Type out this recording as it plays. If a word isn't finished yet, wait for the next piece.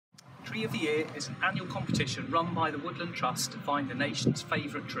Tree of the Year is an annual competition run by the Woodland Trust to find the nation's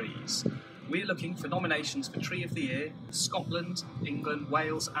favourite trees. We're looking for nominations for Tree of the Year for Scotland, England,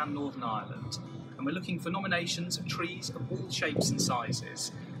 Wales and Northern Ireland. And we're looking for nominations of trees of all shapes and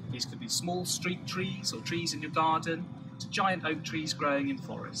sizes. These could be small street trees or trees in your garden, to giant oak trees growing in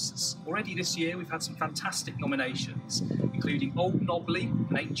forests. Already this year we've had some fantastic nominations, including Old Knobley,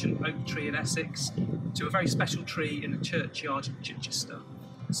 an ancient oak tree in Essex, to a very special tree in the churchyard in Chichester.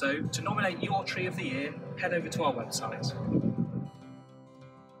 So to nominate your Tree of the Year, head over to our website.